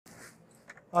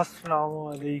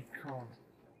Assalamu alaikum.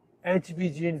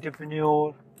 HBG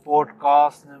Entrepreneur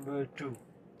Podcast number 2.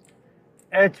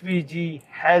 HBG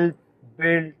Help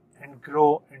Build and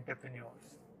Grow Entrepreneurs.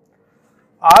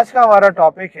 आज का हमारा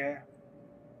topic है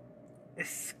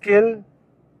skill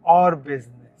और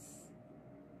business.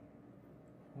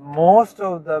 Most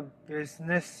of the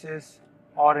businesses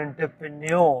or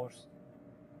entrepreneurs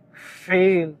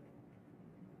fail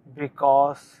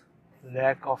because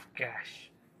lack of cash.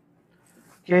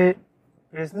 कि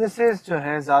businesses जो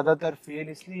हैं ज़्यादातर फेल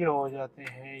इसलिए हो जाते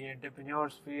हैं, ये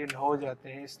एंटरप्रेन्योर्स फेल हो जाते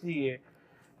हैं इसलिए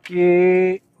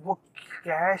कि वो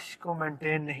कैश को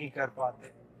मेंटेन नहीं कर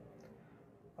पाते.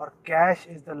 और cash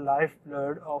is the life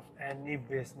blood of any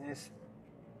business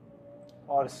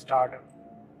और स्टार्टअप.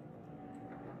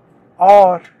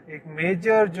 और एक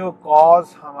मेजर जो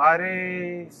कॉज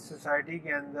हमारे सोसाइटी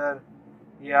के अंदर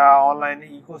या ऑनलाइन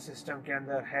इकोसिस्टम के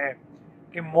अंदर है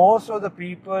कि most of the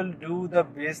people do the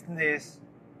business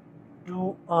to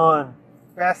earn,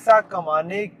 पैसा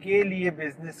कमाने के लिए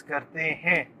बिजनेस करते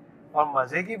हैं. और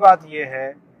मज़े की बात यह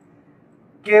है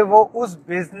कि वो उस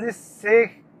बिजनेस से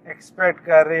एक्सपेक्ट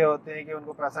कर रहे होते हैं कि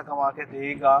उनको पैसा कमा के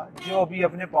देगा जो अभी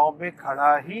अपने पाँव पे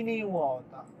खड़ा ही नहीं हुआ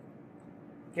होता.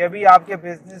 कि अभी आपके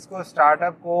बिजनेस को,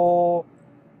 स्टार्टअप को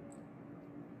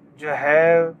जो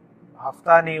है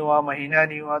हफ्ता नहीं हुआ, महीना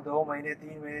नहीं हुआ, 2 महीने,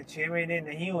 3 महीने, 6 महीने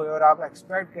नहीं हुए और आप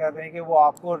एक्सपेक्ट कर रहे हैं कि वो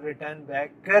आपको रिटर्न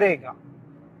बैक करेगा.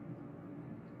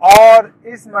 और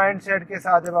इस माइंडसेट के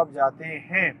साथ जब आप जाते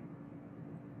हैं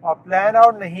और प्लान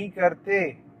आउट नहीं करते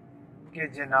कि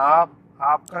जनाब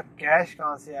आपका कैश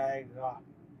कहाँ से आएगा,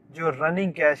 जो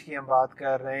रनिंग कैश की हम बात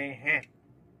कर रहे हैं,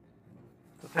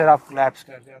 तो फिर आप कोलैप्स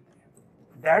कर जाते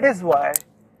हैं. That is why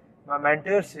my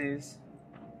mentor says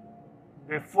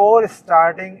before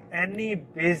starting any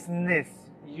business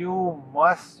you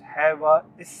must have a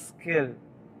skill.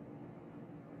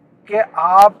 कि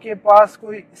आपके पास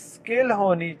कोई स्किल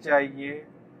होनी चाहिए,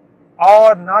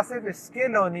 और ना सिर्फ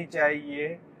स्किल होनी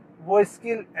चाहिए, वो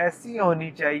स्किल ऐसी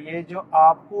होनी चाहिए जो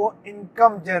आपको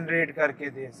इनकम जनरेट करके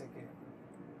दे सके.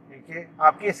 ठीक है,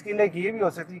 आपकी स्किल एक ये भी हो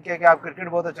सकती है कि आप क्रिकेट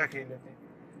बहुत अच्छा खेल लेते हैं,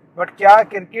 बट क्या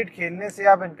क्रिकेट खेलने से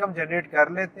आप इनकम जनरेट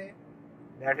कर लेते हैं?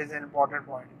 That is an important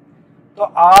point. तो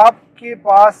आपके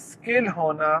पास स्किल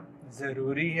होना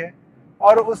ज़रूरी है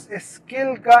और उस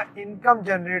स्किल का इनकम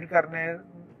जनरेट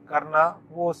करना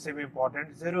वो उससे भी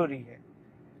इम्पोर्टेंट ज़रूरी है.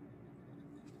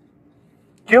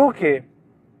 क्योंकि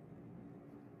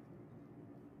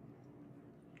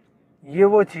ये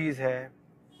वो चीज़ है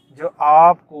जो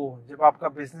आपको, जब आपका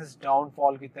बिजनेस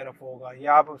डाउनफॉल की तरफ होगा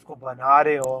या आप उसको बना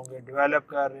रहे होंगे, डेवलप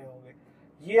कर रहे होंगे,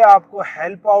 ये आपको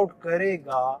हेल्प आउट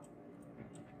करेगा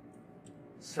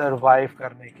सरवाइव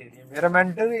करने के लिए. मेरा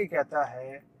मेंटर ये कहता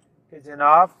है कि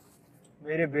जनाब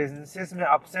मेरे बिजनेसेस में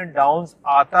अप्स एंड डाउन्स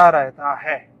आता रहता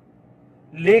है,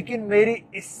 लेकिन मेरी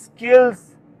स्किल्स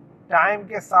टाइम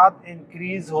के साथ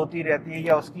इंक्रीज होती रहती है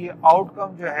या उसकी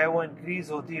आउटकम जो है वो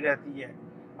इंक्रीज होती रहती है.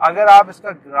 अगर आप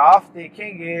इसका ग्राफ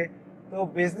देखेंगे तो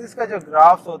बिजनेस का जो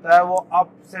ग्राफ होता है वो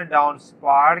अप्स एंड डाउन्स,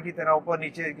 पहाड़ की तरह ऊपर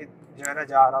नीचे जो है ना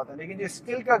जा रहा होता है, लेकिन जो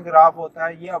स्किल का ग्राफ होता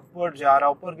है ये अपवर्ड जा रहा,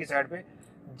 ऊपर की साइड पे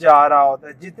जा रहा होता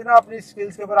है. जितना अपनी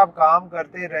स्किल्स के ऊपर आप काम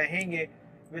करते रहेंगे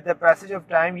with the passage of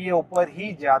time ये ऊपर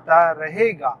ही जाता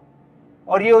रहेगा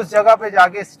और ये उस जगह पे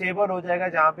जाके स्टेबल हो जाएगा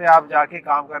जहाँ पे आप जाके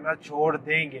काम करना छोड़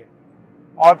देंगे.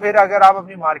 और फिर अगर आप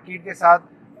अपनी मार्केट के साथ,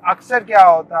 अक्सर क्या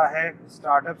होता है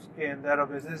स्टार्टअप्स के अंदर और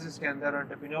बिजनेसेस के अंदर और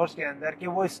एंटरप्रेन्योर्स के अंदर कि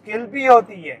वो स्किल भी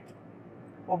होती है,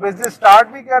 वो बिजनेस स्टार्ट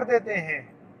भी कर देते हैं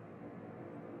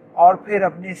और फिर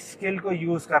अपनी स्किल को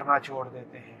यूज करना छोड़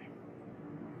देते हैं.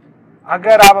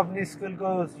 अगर आप अपनी स्किल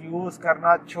को यूज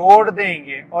करना छोड़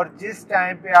देंगे और जिस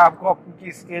टाइम पे आपको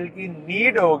अपनी स्किल की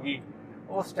नीड होगी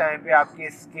उस टाइम पे आपकी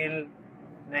स्किल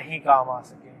नहीं काम आ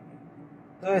सकेगी.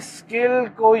 तो स्किल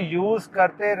को यूज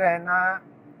करते रहना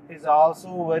is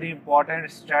also very important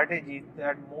strategy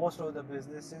that most of the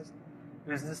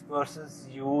business persons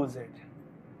use it.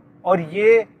 और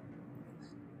ये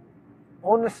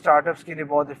उन स्टार्टअप्स के लिए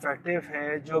बहुत इफेक्टिव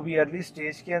है जो भी अर्ली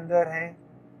स्टेज के अंदर हैं,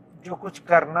 जो कुछ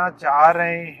करना चाह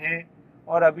रहे हैं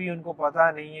और अभी उनको पता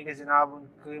नहीं है कि जनाब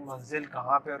उनकी मंजिल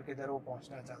कहाँ पे और किधर वो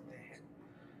पहुँचना चाहते हैं.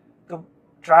 तो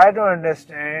try to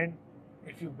understand,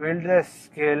 if you build the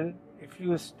skill, if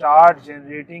you start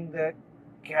generating the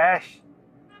cash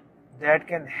that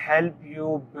can help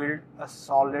you build a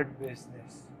solid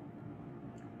business.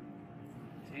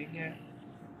 ठीक है,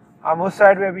 हम उस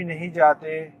साइड पे अभी नहीं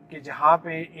जाते कि जहाँ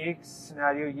पे एक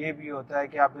सिनेरियो ये भी होता है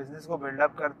कि आप बिजनेस को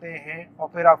बिल्डअप करते हैं और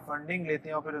फिर आप फंडिंग लेते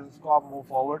हैं और फिर उसको आप मूव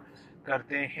फॉरवर्ड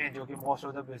करते हैं, जो कि मोस्ट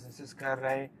ऑफ द बिजनेसेस कर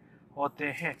रहे होते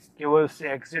हैं कि वो उससे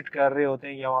एग्जिट कर रहे होते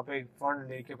हैं या वहाँ पे फंड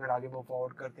लेके फिर आगे मूव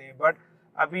फॉरवर्ड करते हैं. बट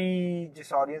अभी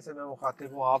जिस ऑडियंस से मैं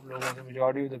मुखातिब हूँ, आप लोगों से,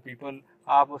 मेजॉरिटी ऑफ द पीपल,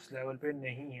 आप उस लेवल पे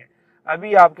नहीं है।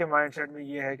 अभी आपके माइंडसेट में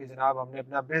ये है कि जनाब हमने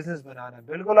अपना बिजनेस बनाना है।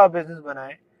 बिल्कुल आप बिजनेस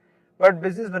बनाएं, बट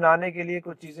बिजनेस बनाने के लिए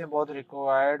कुछ चीज़ें बहुत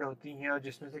रिक्वायर्ड होती हैं, और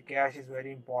जिसमें से cash is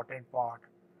very important part,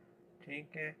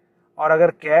 ठीक है। और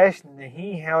अगर कैश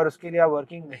नहीं है और उसके लिए आप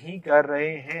वर्किंग नहीं कर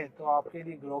रहे हैं तो आपके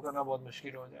लिए ग्रो करना बहुत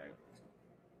मुश्किल हो जाएगा।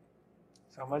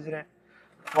 समझ रहे हैं?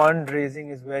 Fund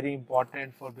raising is very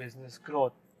important for business growth,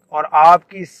 और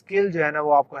आपकी स्किल जो है ना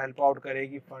वो आपको हेल्प आउट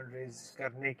करेगी फंड रेज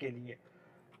करने के लिए।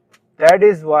 दैट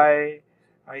इज़ वाई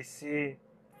आई से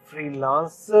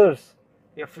फ्रीलांसर्स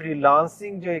या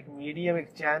फ्रीलांसिंग जो एक मीडियम, एक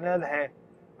चैनल है,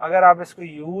 अगर आप इसको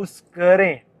यूज़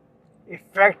करें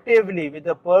effectively with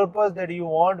the purpose that you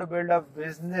want to build a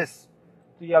business,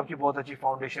 तो ये आपकी बहुत अच्छी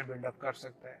फाउंडेशन बिल्डअप कर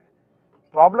सकता है।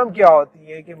 प्रॉब्लम क्या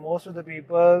होती है कि most of the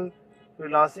people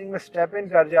freelancing में स्टेप इन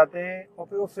कर जाते हैं और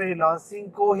फिर वो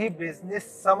फ्रीलांसिंग को ही बिजनेस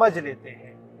समझ लेते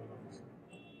हैं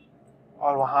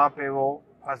और वहां पे वो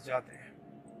फंस जाते हैं,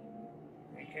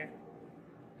 ठीक है।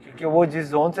 क्योंकि वो जिस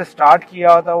जोन से स्टार्ट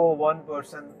किया होता है वो वन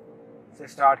पर्सन से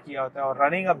स्टार्ट किया होता है, और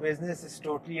running a business is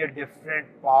totally a different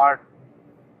part,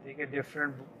 ठीक है,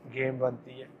 डिफरेंट गेम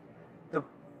बनती है। तो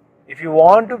if you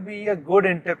want to be a good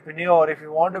entrepreneur, if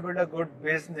you want to build a good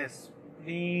business,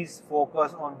 please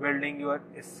focus on building your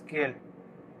skill.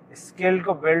 Skill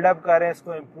को buildup करें,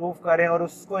 इसको improve करें और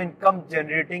उसको इनकम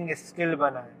जनरेटिंग स्किल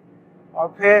बनाएं। और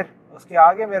फिर उसके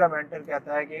आगे मेरा मेंटर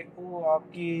कहता है कि वो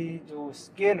आपकी जो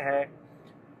स्किल है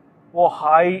वो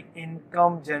हाई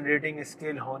इनकम जनरेटिंग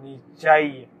स्किल होनी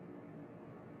चाहिए।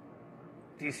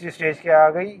 तीसरी स्टेज क्या आ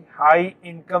गई? High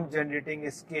income generating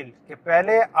skill. कि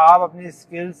पहले आप अपनी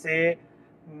स्किल से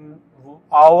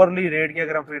आवरली रेट की,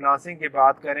 अगर हम फ्रीलांसिंग की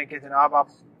बात करें कि जनाब आप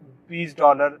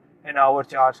 $20 एन आवर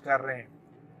चार्ज कर रहे हैं,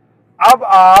 अब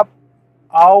आप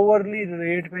आवरली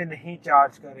रेट पे नहीं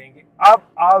चार्ज करेंगे, अब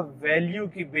आप वैल्यू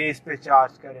की बेस पे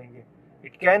चार्ज करेंगे।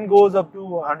 It can goes up to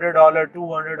 $100,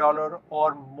 $200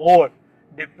 और मोर,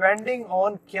 डिपेंडिंग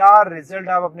ऑन क्या रिजल्ट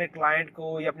आप अपने क्लाइंट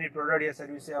को या अपनी प्रोडक्ट या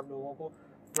सर्विस से आप लोगों को,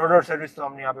 प्रोडक्ट सर्विस तो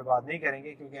हम यहाँ पे बात नहीं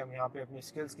करेंगे क्योंकि हम यहाँ पे अपनी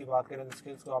स्किल्स की बात करें तो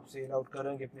स्किल्स को आप सेल आउट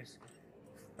करेंगे अपनी,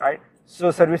 राइट।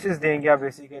 सो सर्विसेज देंगे आप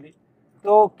बेसिकली,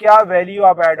 तो क्या वैल्यू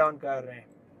आप ऐड ऑन कर रहे हैं,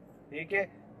 ठीक है।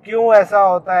 क्यों ऐसा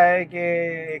होता है कि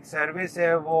एक सर्विस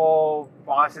है वो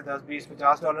 5 से 10, 20,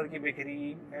 $50 की बिक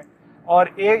रही है और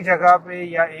एक जगह पे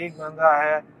या एक बंदा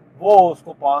है वो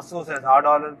उसको 500 से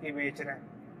 $1000 की बेच रहे हैं?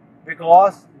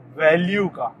 बिकॉज वैल्यू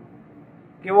का,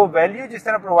 कि वो वैल्यू जिस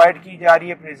तरह प्रोवाइड की जा रही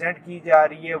है, प्रेजेंट की जा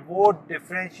रही है, वो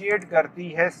डिफ्रेंशिएट करती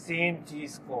है सेम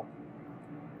चीज को,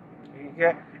 ठीक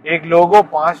है। एक लोगो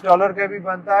 $5 का भी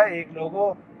बनता है, एक लोगो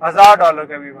 $1000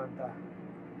 का भी बनता है,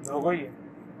 लोगो ही है,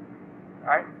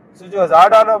 राइट। सो जो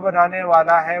 $1000 बनाने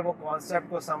वाला है वो कॉन्सेप्ट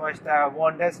को समझता है, वो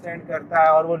अंडरस्टैंड करता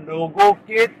है और वो लोगों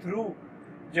के थ्रू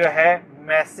जो है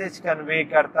मैसेज कन्वे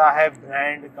करता है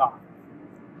ब्रांड का,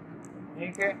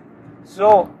 ठीक है।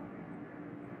 So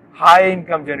high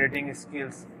income generating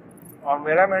skills, और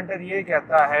मेरा मेंटर ये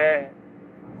कहता है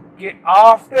कि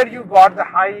after you got the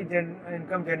high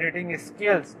income generating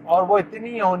skills, और वो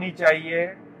इतनी होनी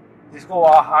चाहिए जिसको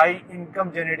हाई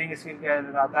इनकम जनरेटिंग स्किल कहा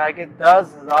जाता है कि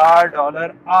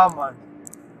 $10,000 आ मंथ,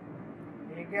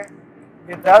 ठीक है,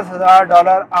 कि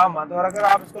 $10,000 आ मंथ। और अगर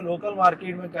आप इसको लोकल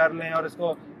मार्केट में कर लें और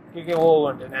इसको, क्योंकि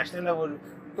वो इंटरनेशनल है वो,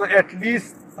 तो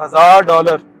एटलीस्ट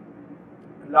 $1,000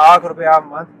 लाख रुपया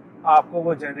मंथ आपको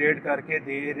वो जनरेट करके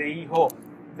दे रही हो,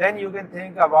 then you can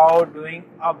think about doing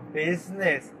a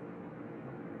business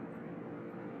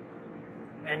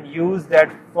and use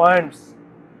that funds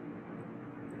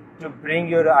to bring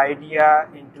your idea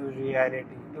into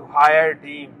reality, to hire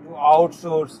team, to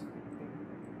outsource,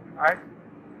 right?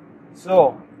 So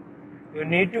you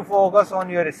need to focus on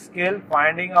your skill,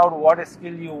 finding out what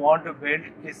skill you want to build,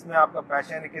 किसमें आपका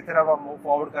passion है, किस तरफ आप move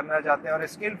forward करना चाहते हैं। और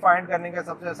स्किल फाइंड करने का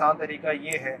सबसे आसान तरीका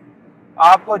ये है,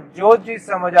 आपको जो चीज़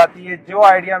समझ आती है, जो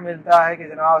आइडिया मिलता है कि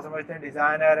जनाब समझते हैं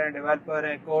डिज़ाइनर हैं, डेवलपर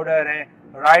हैं, कोडर हैं,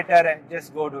 राइटर हैं,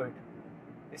 just go do it,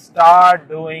 start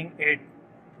doing it,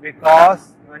 because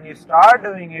when you start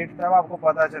doing it तब आपको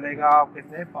पता चलेगा आप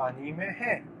कितने पानी में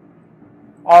हैं,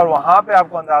 और वहां पे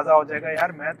आपको अंदाजा हो जाएगा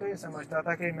यार मैं तो ये समझता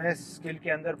था कि मैं स्किल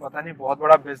के अंदर पता नहीं बहुत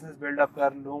बड़ा बिजनेस बिल्डअप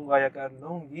कर लूंगा या कर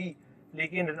लूंगी,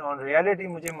 लेकिन ऑन रियलिटी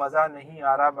मुझे मजा नहीं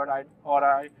आ रहा, but I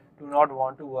do not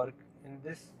want to work in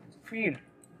this field,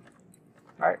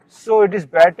 right. So it is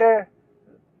better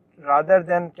rather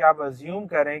than कि आप assume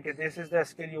करें कि this is the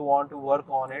skill you want to work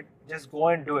on it, just go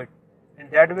and do it,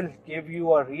 and that will give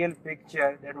you a real picture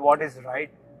that what is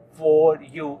right for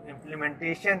you.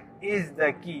 Implementation is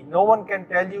the key. No one can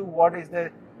tell you what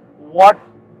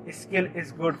skill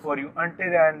is good for you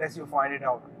until and unless you find it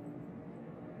out.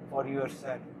 for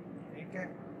yourself. ठीक है,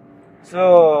 so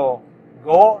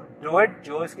go do it.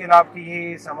 जो skill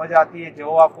आपकी समझ आती है,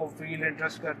 जो आपको feel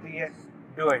interest करती है,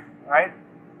 do it, right?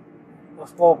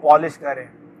 उसको पॉलिश करें,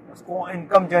 उसको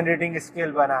इनकम जनरेटिंग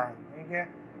स्किल बनाएं, ठीक है,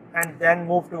 and then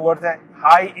move towards the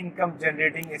high income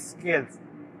generating skills.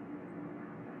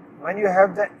 When you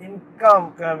have the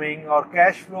income coming or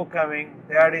cash flow coming,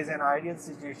 that is an ideal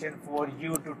situation for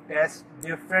you to test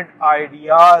different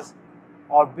ideas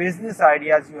or business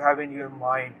ideas you have in your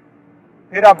mind.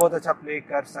 फिर आप बहुत अच्छा play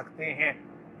कर सकते हैं,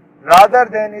 rather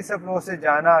than इस approach से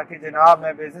जाना कि जनाब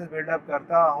मैं बिजनेस बिल्डअप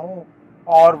करता हूँ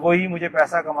और वही मुझे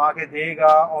पैसा कमा के देगा,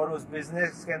 और उस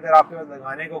बिजनेस के अंदर आपके पास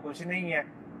लगाने को कुछ नहीं है,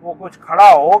 वो कुछ खड़ा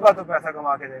होगा तो पैसा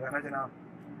कमा के देगा ना जनाब,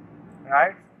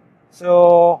 right?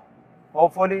 So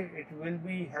hopefully it will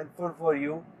be helpful for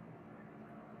you.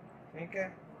 Okay,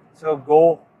 so go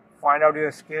find out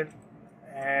your skill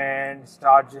and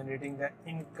start generating the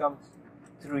income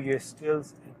through your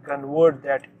skills and convert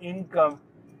that income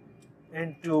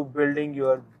into building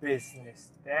your business.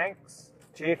 Thanks,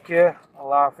 take care,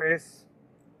 Allah Hafiz.